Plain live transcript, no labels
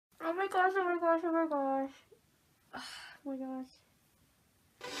gosh, oh my gosh, oh my gosh. Oh my gosh.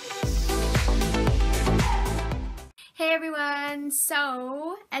 Hey everyone,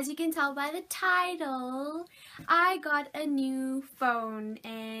 so as you can tell by the title, I got a new phone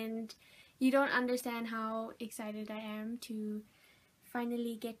and you don't understand how excited I am to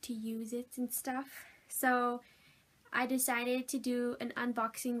finally get to use it and stuff. So I decided to do an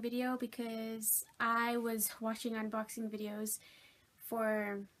unboxing video because I was watching unboxing videos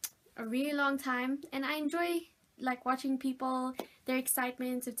for a really long time and I enjoy like watching people, their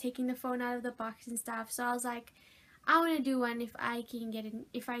excitement of taking the phone out of the box and stuff. So I was like, I want to do one if I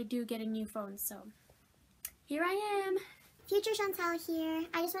do get a new phone. So here I am. Future Chantelle here.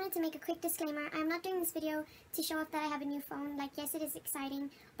 I just wanted to make a quick disclaimer. I'm not doing this video to show off that I have a new phone. Like, yes, it is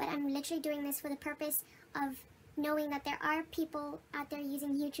exciting, but I'm literally doing this for the purpose of knowing that there are people out there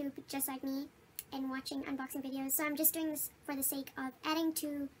using YouTube just like me and watching unboxing videos. So I'm just doing this for the sake of adding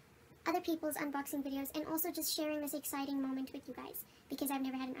to other people's unboxing videos and also just sharing this exciting moment with you guys because I've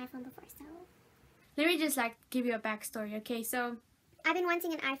never had an iPhone before. So let me just like give you a backstory, okay? So I've been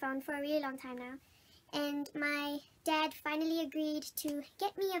wanting an iPhone for a really long time now, and my dad finally agreed to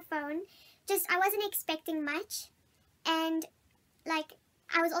get me a phone. I wasn't expecting much, and like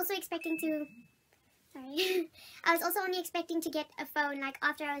I was also expecting to, I was also only expecting to get a phone like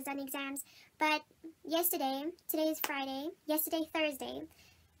after I was done exams. But yesterday, today is Friday, yesterday Thursday,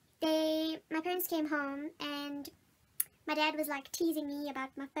 my parents came home and my dad was like teasing me about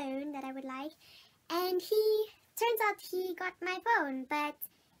my phone that I would like. And turns out he got my phone, but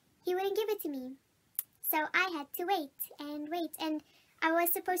he wouldn't give it to me. So I had to wait. And I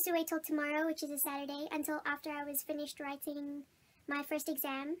was supposed to wait till tomorrow, which is a Saturday, until after I was finished writing my first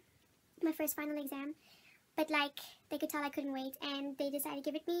exam, my first final exam. But like, they could tell I couldn't wait, and they decided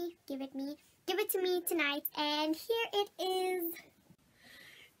to give it to me tonight, and here it is.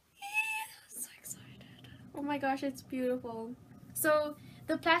 I'm so excited. Oh my gosh, it's beautiful. So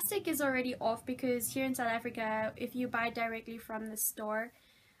the plastic is already off because here in South Africa, if you buy directly from the store,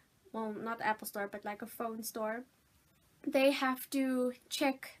 well, not Apple store, but like a phone store, they have to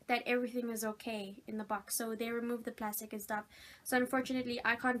check that everything is okay in the box. So they remove the plastic and stuff. So unfortunately,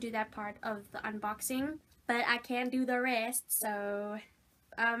 I can't do that part of the unboxing, but I can do the rest. So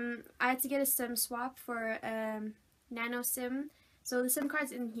I had to get a SIM swap for nano SIM. So the SIM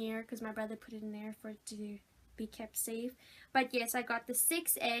card's in here because my brother put it in there for it to be kept safe. But yes, I got the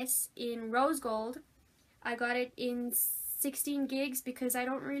 6S in rose gold. I got it in 16 gigs because I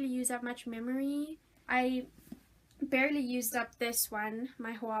don't really use that much memory. I barely used up this one,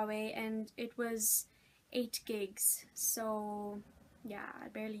 my Huawei, and it was 8 gigs. So yeah, I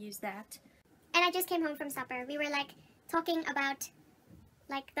barely used that. And I just came home from supper. We were like talking about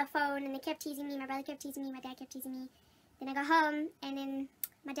like the phone, and they kept teasing me. My brother kept teasing me, my dad kept teasing me. Then I got home, and then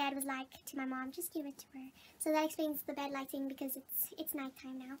my dad was like to my mom, just give it to her. So that explains the bed lighting because it's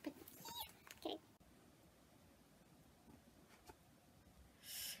nighttime now. But okay.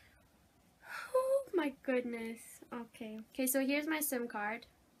 Oh my goodness. Okay, so here's my SIM card.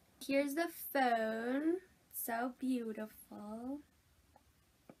 Here's the phone. So beautiful.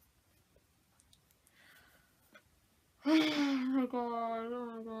 Oh my god,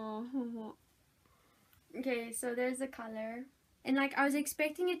 oh my god. Okay, so there's the color. And like I was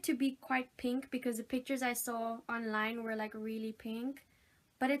expecting it to be quite pink because the pictures I saw online were like really pink.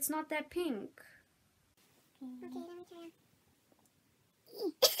 But it's not that pink. Okay, let me try.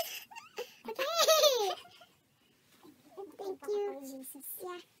 Okay. Thank you.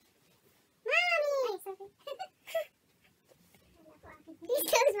 Yeah. Mommy! Please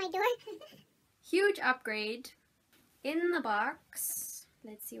close my door. Huge upgrade. In the box,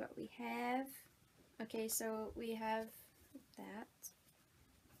 let's see what we have. Okay, so we have that.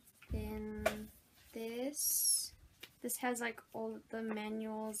 Then this has like all the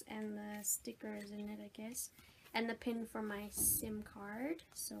manuals and the stickers in it, I guess. And the pin for my SIM card.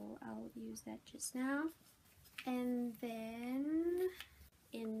 So I'll use that just now. And then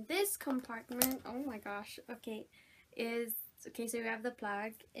in this compartment, oh my gosh, okay, so we have the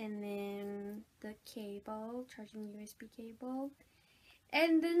plug and then the cable, charging USB cable,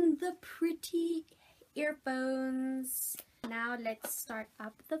 and then the pretty earphones. Now let's start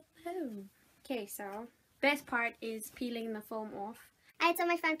up the phone. Okay, so best part is peeling the foam off. I had so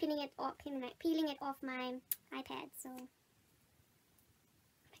much fun peeling it off my iPad. So, oh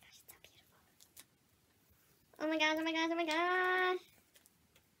my gosh, it's so beautiful. Oh my gosh, oh my gosh, oh my gosh.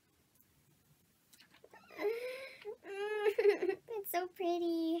 It's so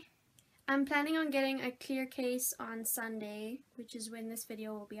pretty. I'm planning on getting a clear case on Sunday, which is when this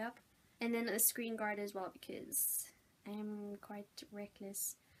video will be up. And then a screen guard as well because I'm quite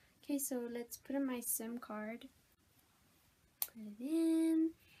reckless. Okay, so let's put in my SIM card. Put it in.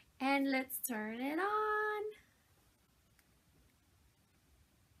 And let's turn it on.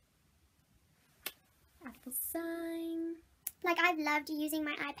 Apple sign. Like, I've loved using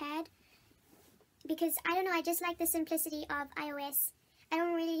my iPad because, I don't know, I just like the simplicity of iOS. I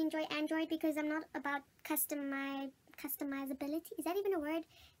don't really enjoy Android because I'm not about customizability. Is that even a word?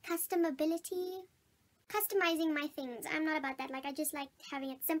 Customability? Customizing my things. I'm not about that. Like, I just like having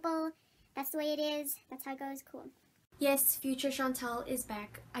it simple. That's the way it is. That's how it goes. Cool. Yes, future Chantelle is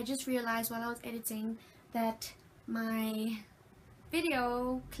back. I just realized while I was editing that my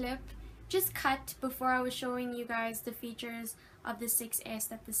video clip just cut before I was showing you guys the features of the 6S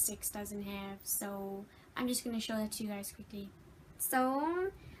that the 6 doesn't have. So I'm just going to show that to you guys quickly.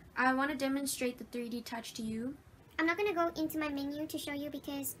 So I want to demonstrate the 3D touch to you. I'm not going to go into my menu to show you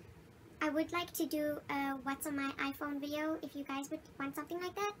because I would like to do a what's on my iPhone video if you guys would want something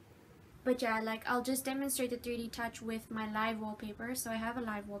like that. But yeah, like I'll just demonstrate the 3D touch with my live wallpaper. So I have a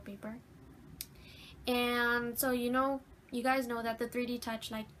live wallpaper. And so you guys know that the 3D touch,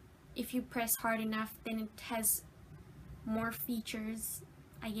 like if you press hard enough, then it has more features,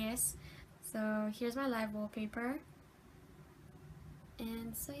 I guess. So here's my live wallpaper.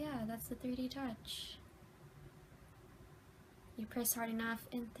 And so yeah, that's the 3D touch. You press hard enough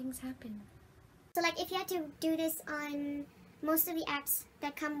and things happen. So like if you had to do this on most of the apps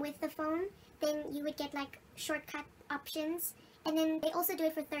that come with the phone, then you would get like shortcut options. And then they also do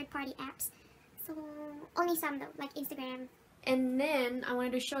it for third-party apps. So only some though, like Instagram. And then I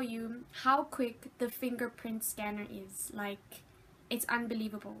wanted to show you how quick the fingerprint scanner is. Like, it's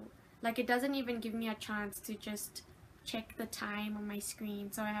unbelievable. Like, it doesn't even give me a chance to just check the time on my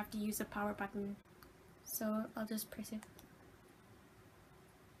screen. So I have to use the power button. So I'll just press it.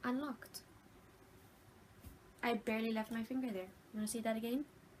 Unlocked. I barely left my finger there. You want to see that again?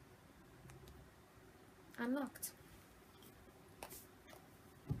 Unlocked.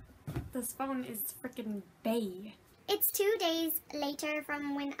 This phone is freaking bae. It's 2 days later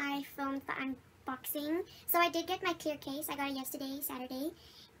from when I filmed the unboxing. So I did get my clear case. I got it yesterday, Saturday.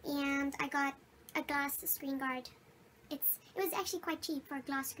 And I got a glass screen guard. It was actually quite cheap for a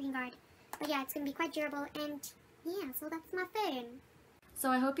glass screen guard. But yeah, it's going to be quite durable. And yeah, so that's my phone. So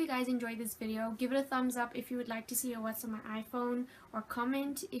I hope you guys enjoyed this video. Give it a thumbs up if you would like to see a what's on my iPhone. Or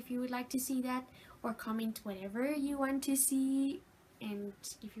comment if you would like to see that. Or comment whatever you want to see. And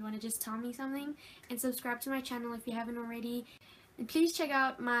if you want to just tell me something. And subscribe to my channel if you haven't already. And please check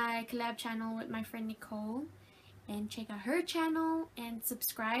out my collab channel with my friend Nicole. And check out her channel. And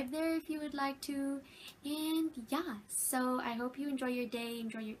subscribe there if you would like to. And yeah, so I hope you enjoy your day,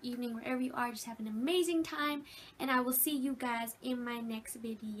 enjoy your evening, wherever you are. Just have an amazing time. And I will see you guys in my next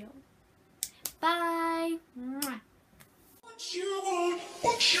video. Bye! Mwah. What you want,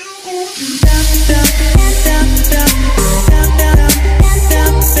 what you want.